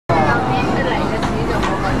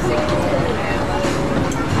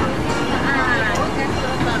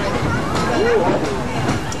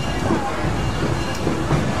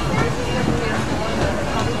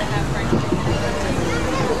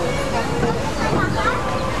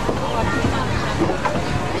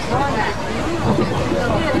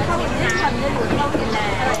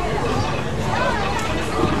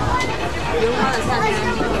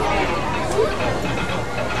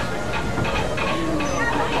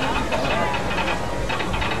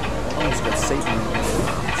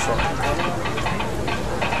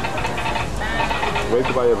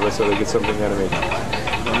goodbye, everybody, so they get something animated.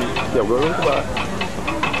 Yeah, we'll wave goodbye.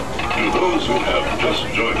 To those who have just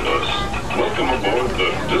joined us, welcome aboard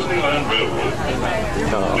the Disneyland Railroad.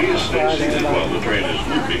 Please stay seated while the train is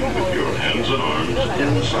moving with your hands and arms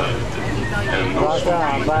inside. And no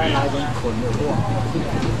smoking,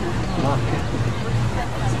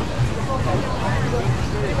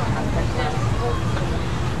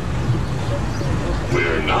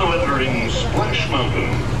 We're now entering Splash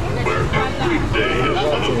Mountain, where every day is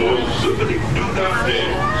one of those zippity-doo-dah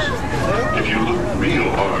days. If you look real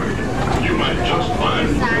hard, you might just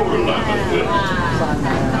find your laughing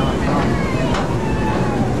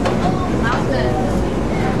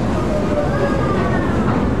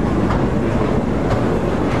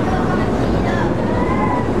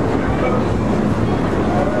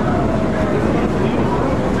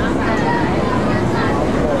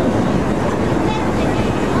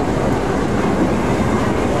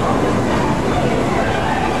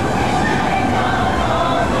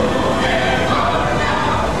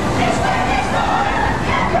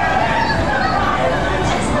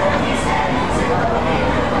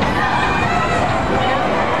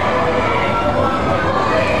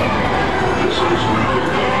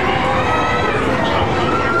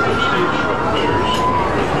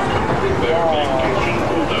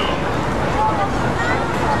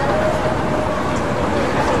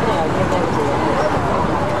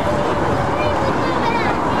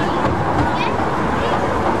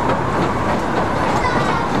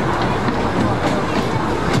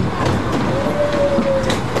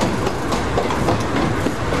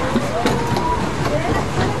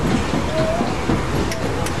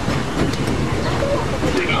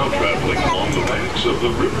of the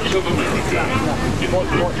rivers of America in the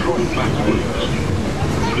true backwoods.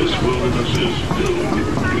 This wilderness is filled with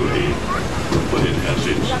beauty, but it has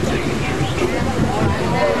its dangers too.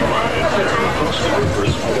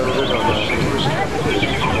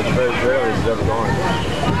 It's very rare it's ever gone.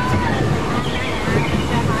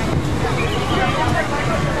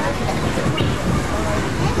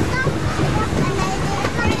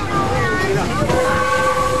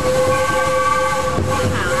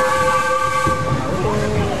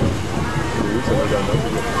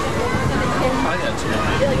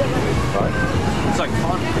 It's like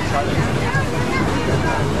fun to try that.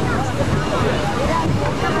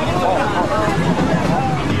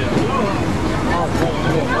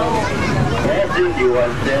 Disney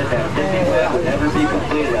once said that Disneyland would never be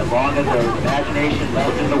completed as long as their imagination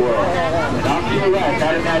left in the world. And off to your right,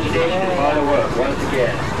 that imagination is hard at work once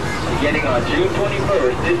again. Beginning on June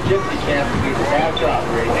 21st, this gypsy camp will be the backdrop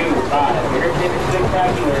for a new, live, entertainment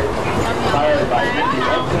spectacular inspired by Disney's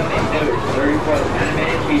upcoming new 30-plus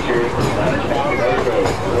animated feature, Unexpected Raiload.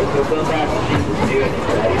 Let's go film back and see this new and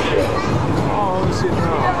exciting show. Oh, let me see it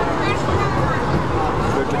now.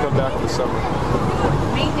 We have to come back in the summer.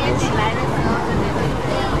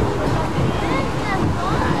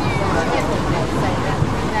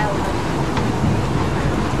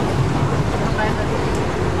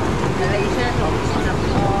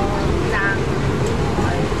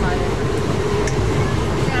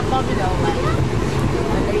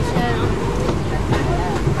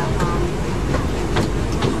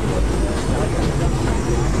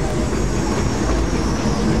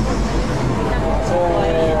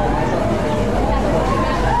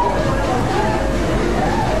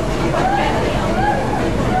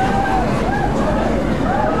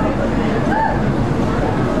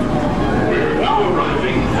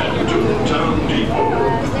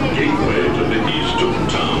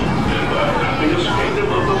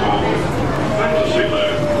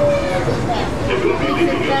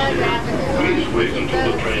 Wait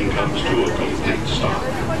until the train comes to a complete stop.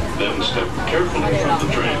 Then step carefully from the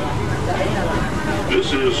train.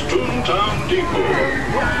 This is Toontown Depot.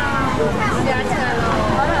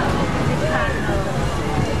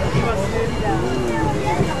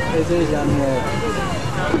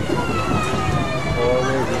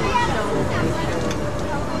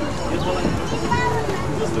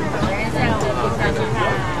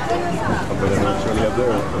 But then it's really up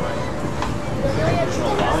there.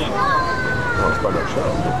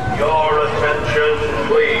 Your attention,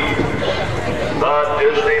 please. The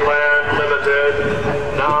Disneyland Limited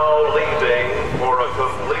now leaving for a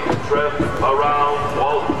complete trip around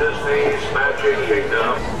Walt Disney's Magic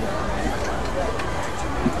Kingdom.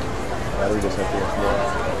 We just have to explore.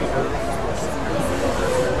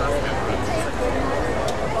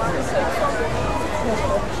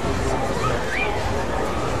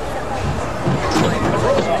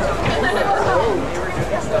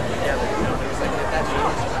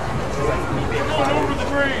 Over the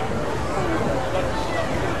green.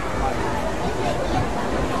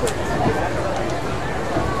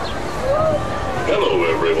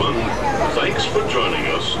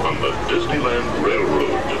 Disneyland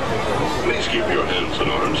Railroad. Please keep your hands and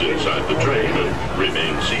arms inside the train and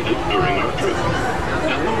remain seated during our trip.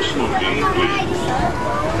 And no smoking, please.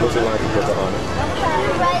 What's it like to put on it?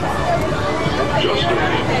 Just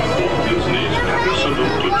ahead, Walt Disney's happy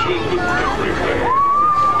salute to children everywhere.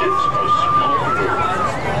 It's a small world.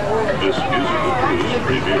 This musical cruise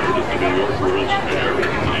premiered at the New York World's Fair in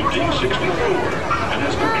 1964 and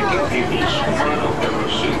has been making people smile ever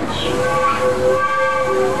since.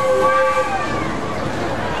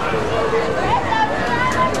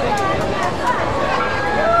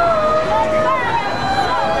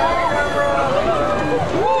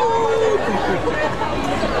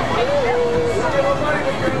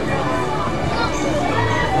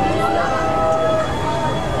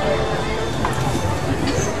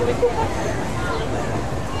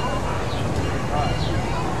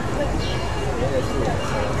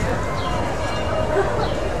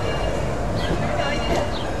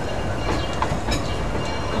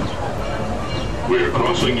 We're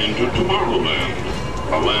crossing into Tomorrowland,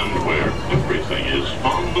 a land where everything is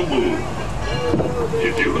on the move.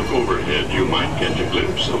 If you look overhead, you might catch a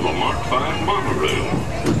glimpse of a Mark V monorail.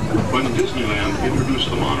 When Disneyland introduced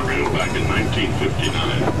the monorail back in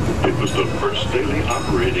 1959, it was the first daily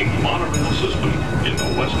operating monorail system in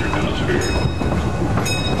the Western Hemisphere.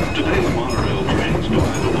 Today, the monorail trains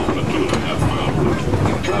glide along a 2.5-mile route,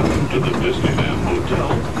 traveling to the Disneyland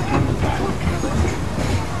Hotel and back.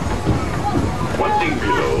 Winding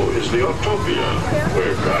below is the Autopia,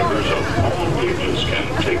 where drivers of all ages can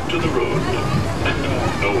take to the road, and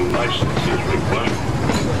no license is required.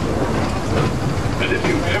 And if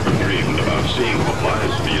you've ever dreamed about seeing what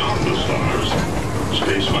lies beyond the stars,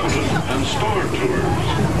 Space Mountain and Star Tours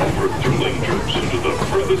offer thrilling trips into the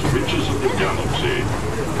furthest reaches of the galaxy.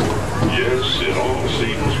 Yes, it all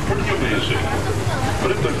seems pretty amazing. But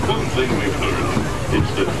if there's one thing we've learned, it's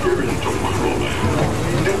that here in Tomorrowland,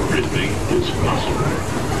 everything is possible.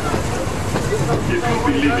 If you'll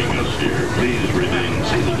be leaving us here, please remain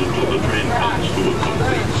seated until the train comes to a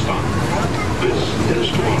complete stop. This is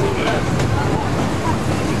Tomorrowland.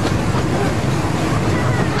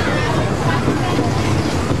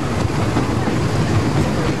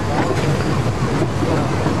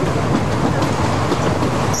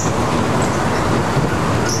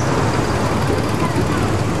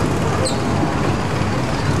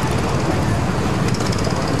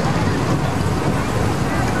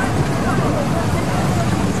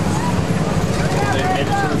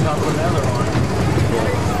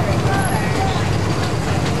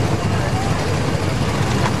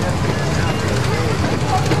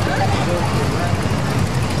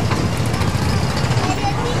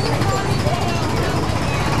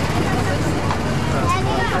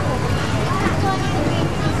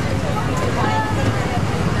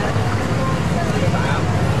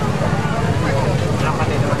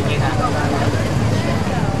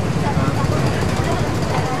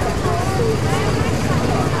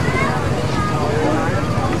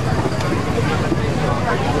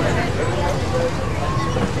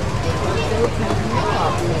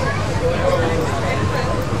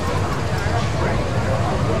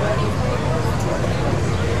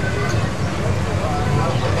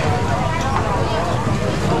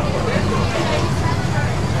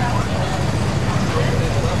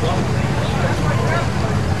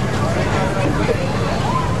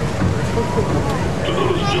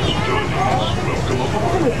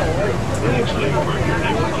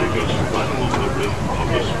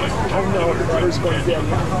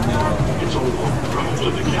 It's a long drive to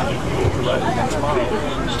the canyon floors.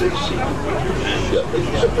 Stay seated with your hands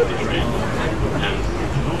close to the train, and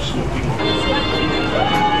no smoking.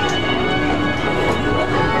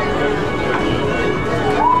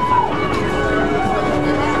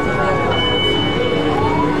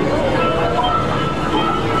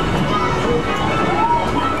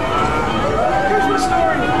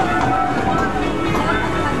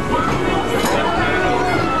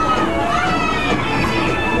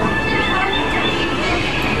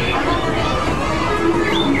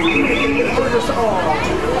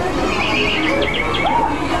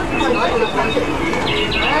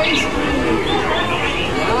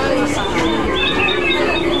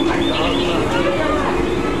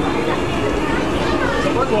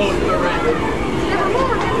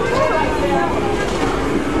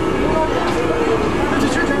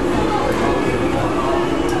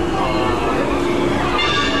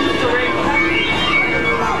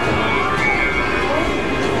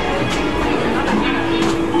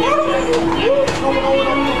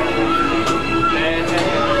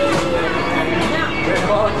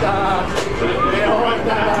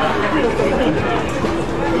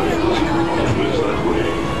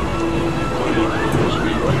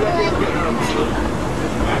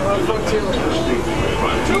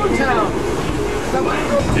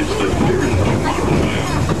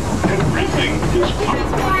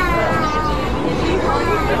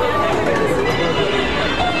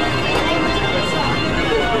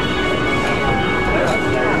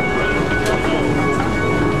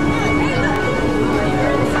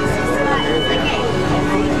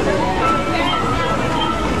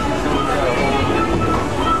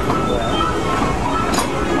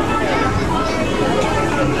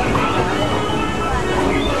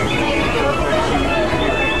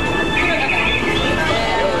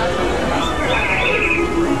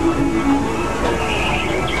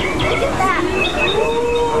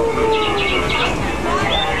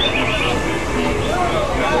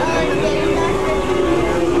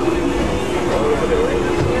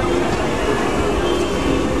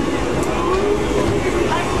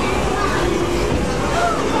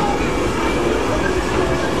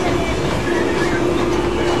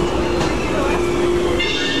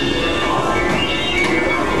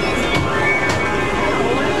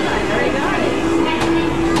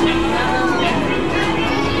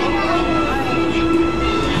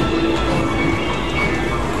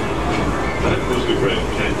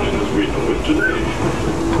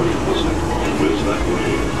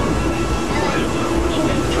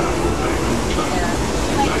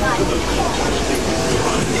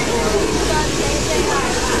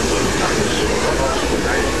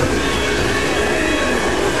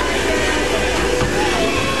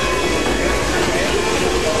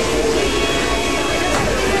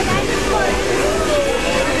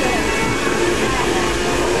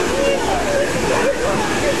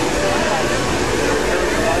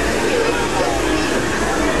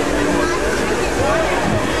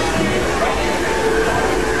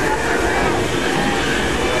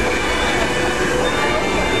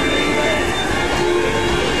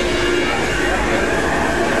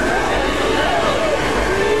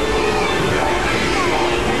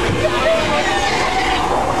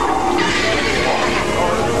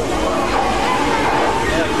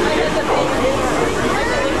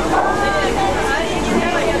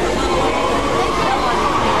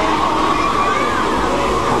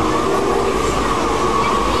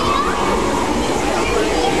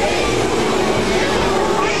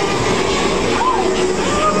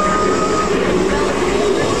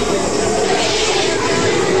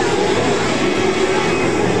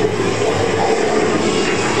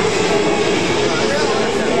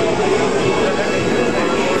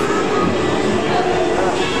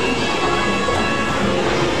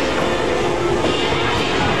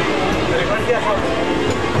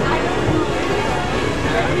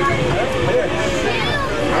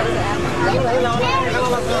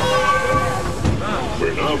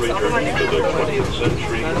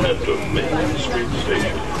 century and to Main Street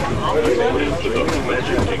Station. Into the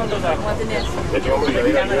Magic Kingdom. If you'll be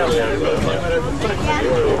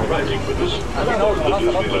riding with us on the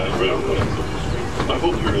Disneyland Railroad, I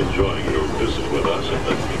hope you're enjoying your visit with us and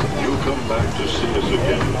that you'll come back to see us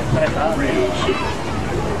again real soon.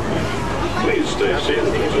 Please stay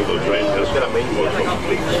seated until the train has come to a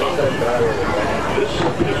complete stop.